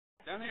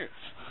Down here.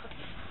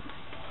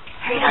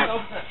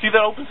 See that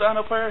open sign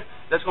up there?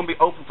 That's going to be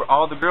open for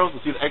all the girls. And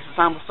see the exit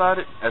sign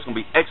beside it? That's going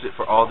to be exit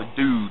for all the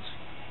dudes.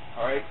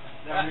 Alright,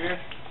 down here.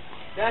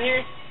 Down here,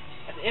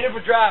 at the end of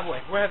a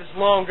driveway. We're going to have this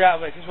long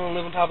driveway because we're going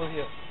to live on top of the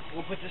hill.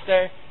 We'll put this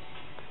there,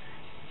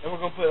 and we're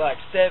going to put like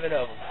 7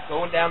 of them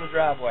going down the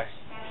driveway.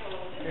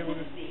 Here we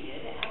go.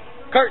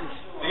 Curtains.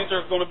 These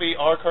are going to be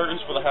our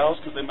curtains for the house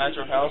because they match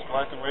our house,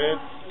 black and red.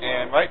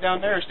 And right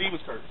down there is Steven's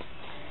curtains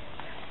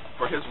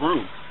for his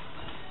room.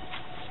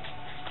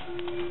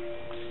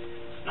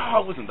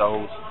 No, it wasn't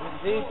those.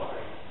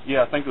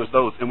 Yeah, I think it was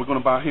those. And we're going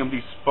to buy him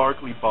these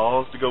sparkly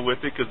balls to go with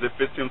it because it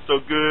fits him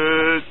so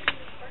good.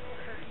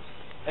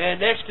 And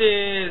next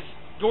is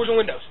doors and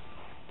windows.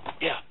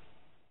 Yeah.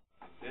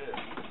 This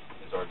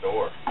is our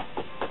door.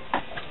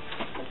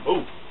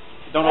 Oh,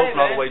 don't open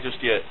all the way just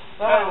yet.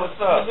 Hey, what's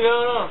up? What's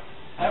going on?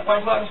 Have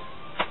fun, I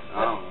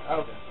don't know.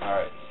 Okay. All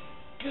right.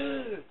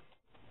 Good.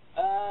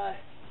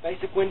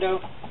 Basic window,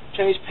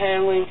 change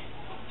paneling.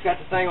 It's got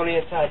the thing on the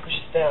inside. Push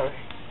it down.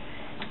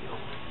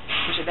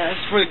 Push it down. This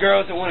is for the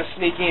girls that want to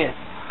sneak in.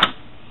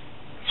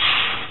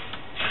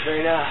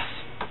 Very nice.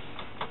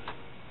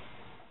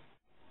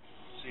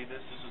 See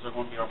this? These are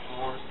going to be our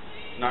floors.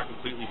 It's not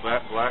completely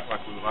black like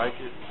we like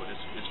it, but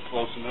it's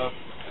close enough.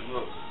 And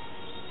look,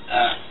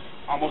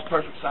 almost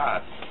perfect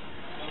size.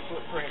 No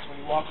footprints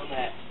when you walk on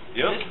that.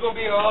 Yep. This is going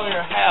to be all in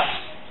our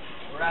house.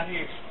 Right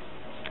here.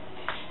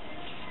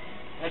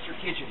 That's your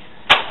kitchen.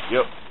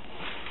 Yep.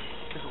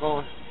 It's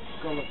going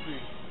to look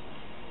pretty.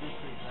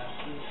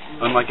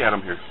 Unlike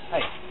Adam here.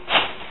 Hey.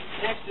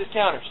 Next is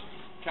counters.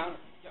 Counter.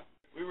 Yeah.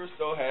 We were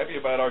so happy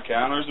about our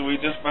counters, and we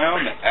just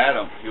found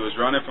Adam. He was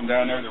running from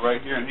down there to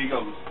right here, and he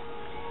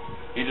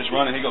just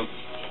running. He goes,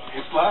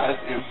 it slides,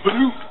 and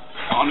boom,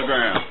 on the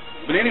ground.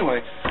 But anyway,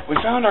 we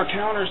found our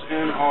counters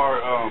and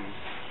our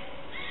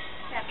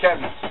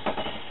cabinets.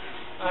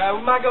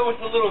 We might go with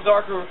a little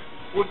darker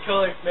wood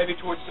color, maybe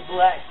towards the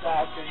black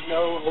side, because you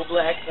know, a little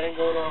black thing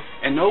going on.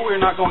 And no,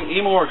 we're not going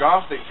emo or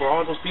gothic for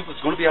all those people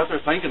that's going to be out there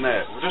thinking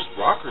that. We're just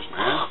rockers,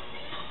 man.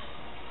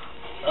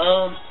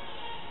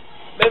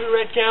 Maybe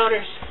red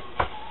counters.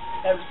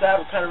 Haven't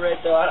decided what kind of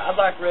red, though. I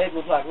like red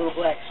with, like, little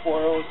black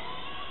swirls.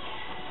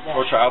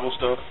 Or tribal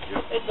stuff.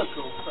 Yep. It looks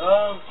cool.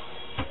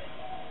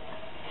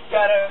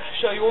 Gotta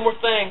show you one more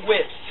thing,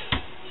 whips.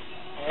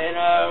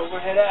 And, we're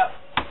gonna head out.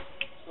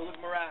 Go look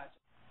at my rides.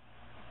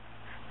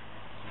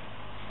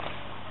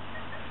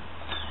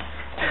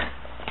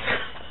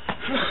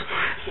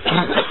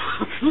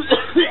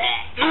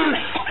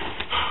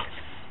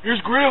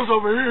 Here's Grills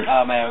over here.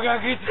 Oh man, we gotta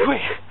get this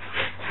quick.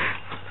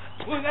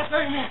 Look, that's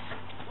 30 minutes.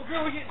 What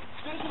girl we get?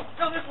 This one.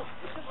 No, this one.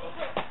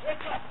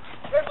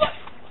 Red light.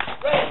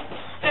 Red.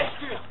 Next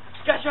grill.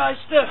 Got you all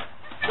this stuff.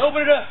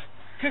 Open it up.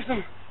 Cook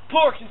some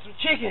pork and some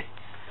chicken.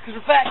 Cause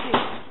we're fat kids.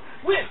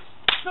 Whip.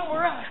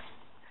 Somewhere right.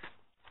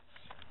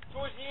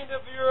 Towards the end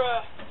of your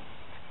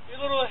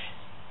little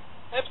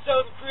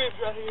episode of the Cribs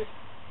right here.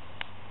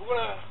 We're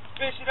gonna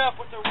finish it up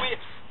with our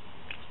whips.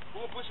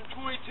 We're gonna put some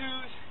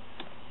 22s,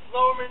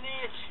 lower them an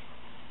inch,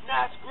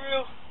 nice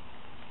grill,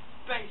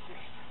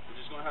 basics. We're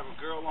just gonna have a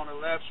girl on her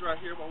laps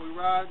right here while we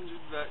ride and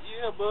just be like,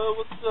 yeah,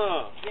 bud, what's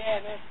up? Yeah,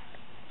 man.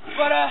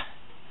 But I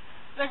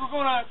think we're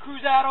gonna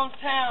cruise out on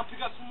town, pick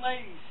up some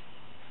ladies.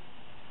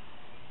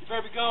 You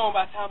better be gone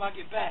by the time I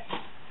get back.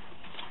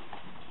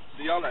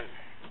 See y'all later.